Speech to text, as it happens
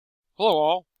Hello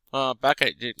all, back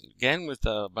at it again with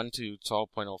Ubuntu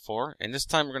 12.04, and this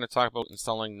time we're going to talk about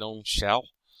installing gnome-shell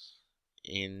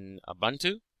in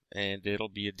Ubuntu, and it'll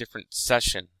be a different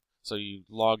session. So you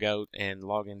log out and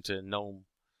log into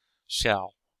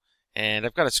gnome-shell. And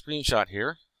I've got a screenshot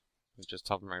here. I'm just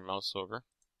hovering my mouse over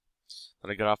that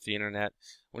I got off the internet.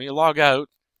 When you log out,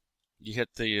 you hit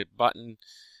the button,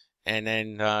 and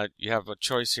then you have a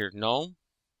choice here, GNOME.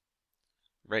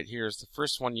 Right here is the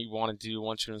first one you want to do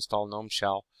once you install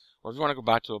gnome-shell. Or if you want to go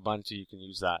back to Ubuntu, you can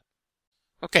use that.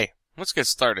 Okay, let's get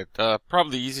started.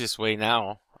 Probably the easiest way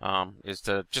now is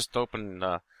to just open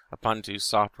Ubuntu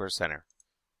Software Center.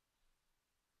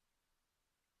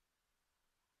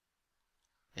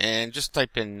 And just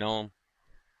type in gnome-shell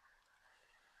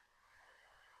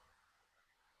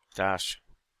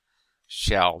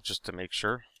just to make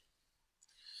sure.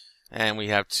 And we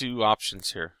have two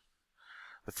options here.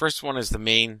 The first one is the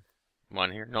main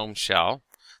one here, gnome-shell.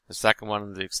 The second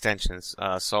one, the extensions.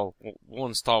 So we'll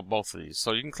install both of these.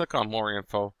 So you can click on more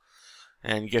info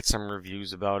and get some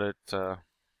reviews about it. And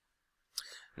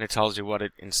it tells you what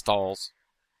it installs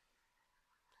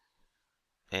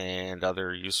and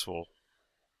other useful.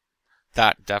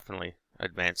 That definitely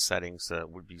advanced settings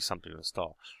would be something to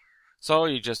install. So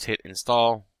you just hit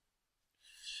install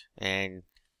and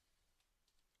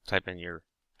type in your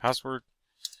password.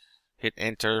 Hit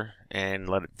enter and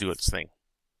let it do its thing.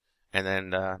 And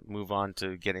then move on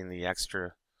to getting the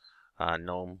extra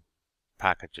gnome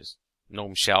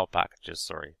shell packages,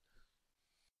 sorry.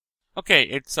 Okay,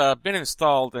 it's been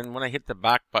installed, and when I hit the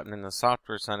back button in the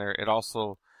Software Center, it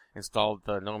also installed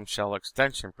the gnome-shell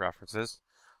extension preferences.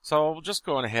 So we'll just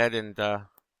go ahead and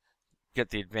get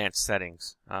the advanced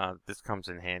settings. This comes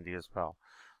in handy as well.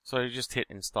 So you just hit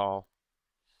install,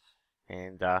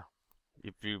 and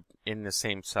if you're in the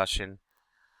same session,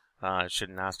 it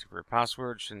shouldn't ask you for a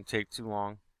password. It shouldn't take too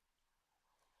long.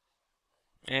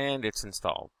 And it's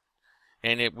installed.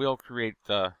 And it will create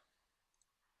the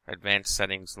advanced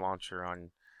settings launcher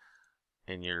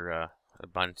in your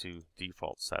Ubuntu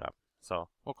default setup. So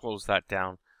we'll close that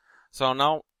down. So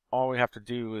now all we have to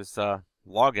do is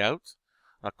log out.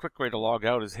 A quick way to log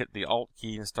out is hit the Alt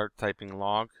key and start typing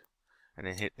log, and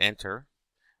then hit enter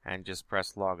and just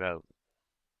press log out.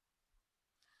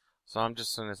 So I'm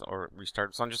just going to, or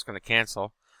restart, so I'm just going to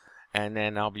cancel, and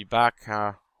then I'll be back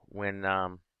when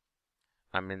I'm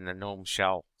in the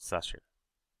gnome-shell session.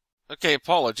 Okay,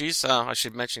 apologies. I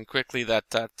should mention quickly that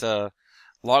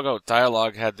logout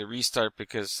dialog had to restart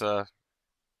because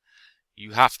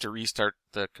you have to restart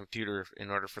the computer in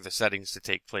order for the settings to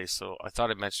take place. So I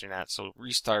thought I'd mention that. So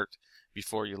restart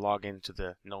before you log into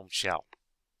the gnome-shell.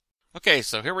 Okay,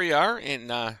 so here we are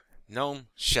in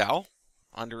gnome-shell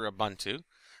under Ubuntu.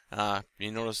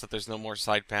 You notice that there's no more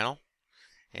side panel,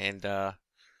 and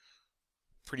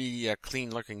pretty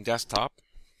clean looking desktop.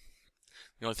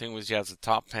 The only thing was you have the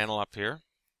top panel up here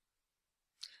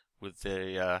with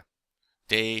the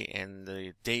day and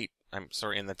the date, and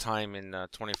the time in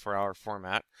 24-hour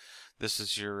format. This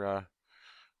is your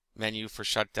menu for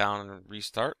shutdown and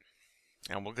restart,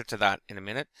 and we'll get to that in a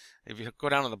minute. If you go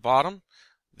down to the bottom,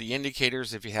 the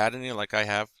indicators, if you had any, like I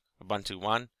have, Ubuntu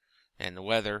 1, and the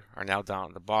weather are now down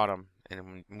at the bottom, and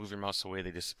when you move your mouse away, they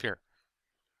disappear.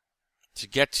 To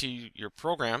get to your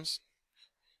programs,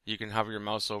 you can hover your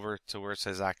mouse over to where it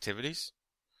says activities,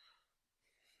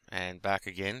 and back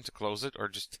again to close it, or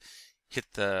just hit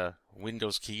the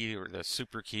Windows key or the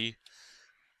super key,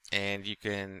 and you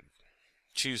can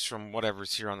choose from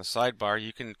whatever's here on the sidebar.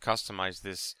 You can customize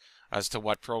this as to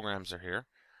what programs are here.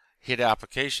 Hit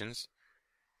applications.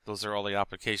 Those are all the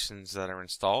applications that are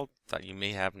installed, that you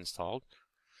may have installed.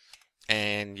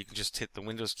 And you can just hit the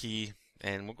Windows key,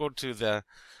 and we'll go to the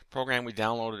program we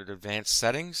downloaded, Advanced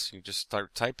Settings. You just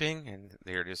start typing, and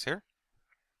there it is here.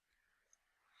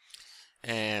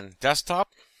 And desktop,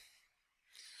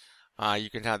 you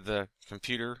can have the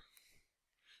computer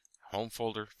home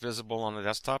folder visible on the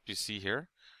desktop. You see here.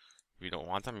 If you don't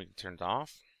want them, you can turn it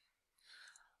off.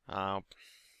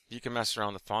 You can mess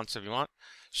around with the fonts if you want.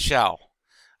 Shell.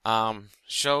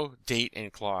 Show date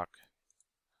and clock.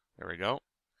 There we go.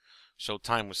 Show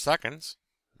time with seconds.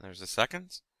 There's the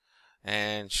seconds.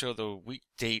 And show the week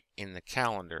date in the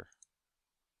calendar.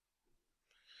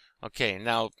 Okay,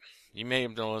 now you may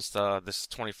have noticed this is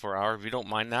 24-hour. If you don't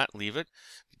mind that, leave it.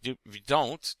 If you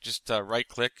don't, just right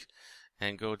click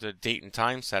and go to date and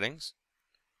time settings.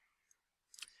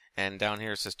 And down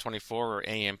here it says 24 or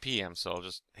AM PM. So I'll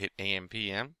just hit AM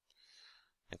PM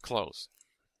and close.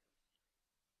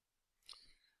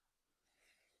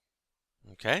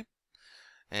 Okay,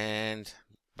 and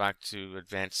back to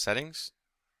advanced settings.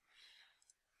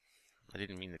 I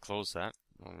didn't mean to close that.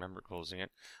 don't remember closing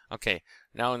it. Okay,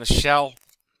 now in the shell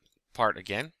part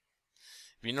again.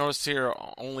 If you notice here,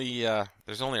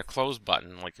 there's only a close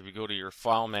button. Like if you go to your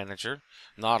file manager,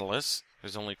 Nautilus,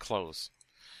 there's only close.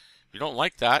 If you don't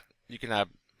like that, you can have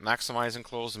maximize and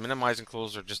close, minimize and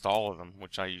close, or just all of them,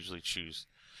 which I usually choose.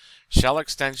 Shell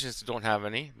extensions don't have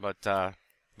any, but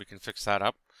we can fix that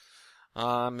up.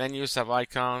 Menus have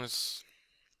icons.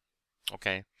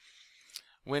 Okay.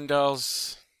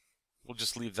 Windows, we'll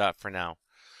just leave that for now.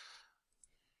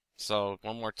 So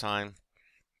one more time.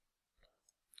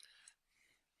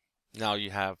 Now you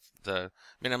have the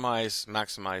minimize,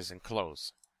 maximize, and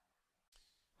close.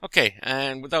 Okay,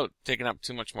 and without taking up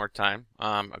too much more time,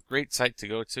 a great site to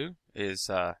go to is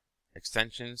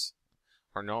extensions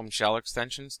or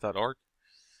gnome-shell-extensions.org,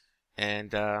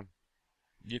 and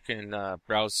you can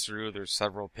browse through. There's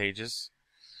several pages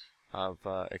of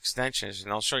extensions,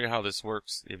 and I'll show you how this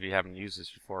works if you haven't used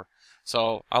this before.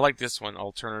 So I like this one,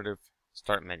 Alternative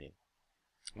Start Menu.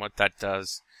 What that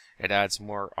does, it adds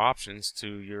more options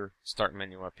to your start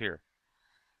menu up here.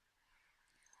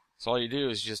 So all you do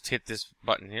is just hit this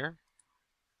button here,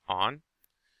 on,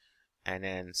 and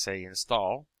then say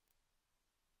install.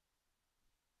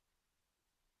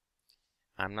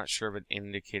 I'm not sure if an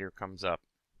indicator comes up,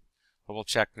 but we'll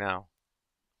check now.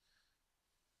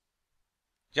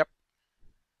 Yep,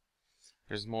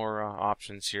 there's more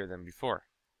options here than before.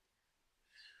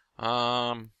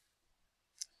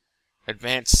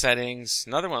 Advanced settings.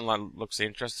 Another one that looks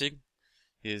interesting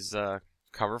is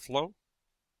cover flow.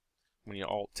 When you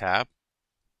Alt-Tab,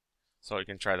 so you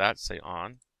can try that. Say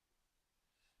on.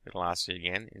 It'll ask you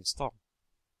again, install.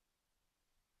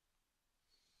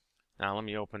 Now let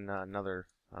me open another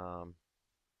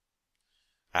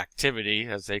activity,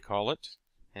 as they call it,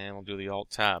 and we'll do the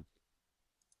Alt-Tab.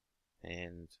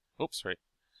 And oops, right.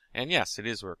 And yes, it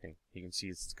is working. You can see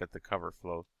it's got the cover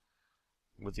flow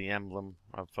with the emblem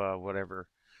of whatever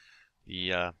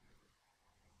the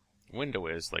window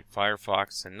is, like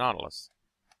Firefox and Nautilus.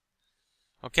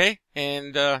 Okay,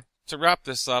 and to wrap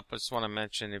this up, I just want to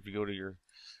mention, if you go to your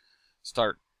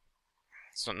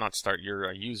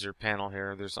your user panel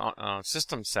here, there's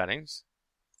system settings,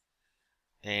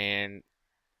 and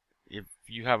if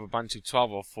you have Ubuntu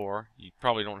 12.04, you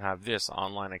probably don't have this,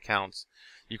 online accounts.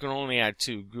 You can only add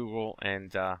 2, Google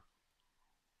and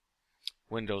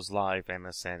Windows Live,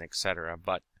 MSN, etc.,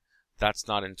 but that's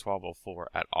not in 12.04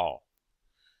 at all.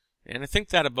 And I think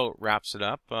that about wraps it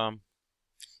up.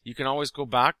 You can always go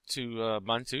back to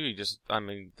Ubuntu.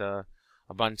 The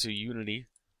Ubuntu Unity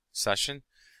session,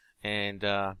 and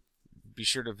be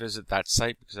sure to visit that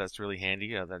site because that's really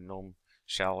handy. The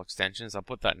gnome-shell extensions. I'll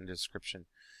put that in the description.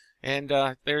 And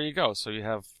there you go. So you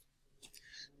have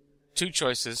 2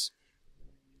 choices.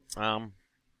 If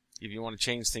you want to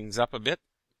change things up a bit,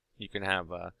 you can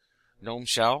have a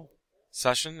gnome-shell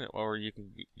session, or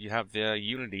you have the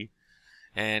Unity.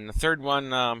 And the third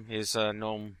one is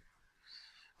GNOME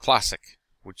Classic,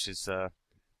 which is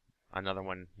another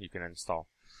one you can install.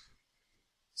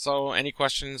 So any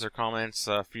questions or comments,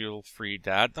 feel free to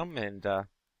add them. And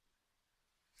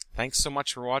thanks so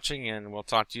much for watching, and we'll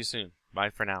talk to you soon.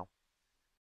 Bye for now.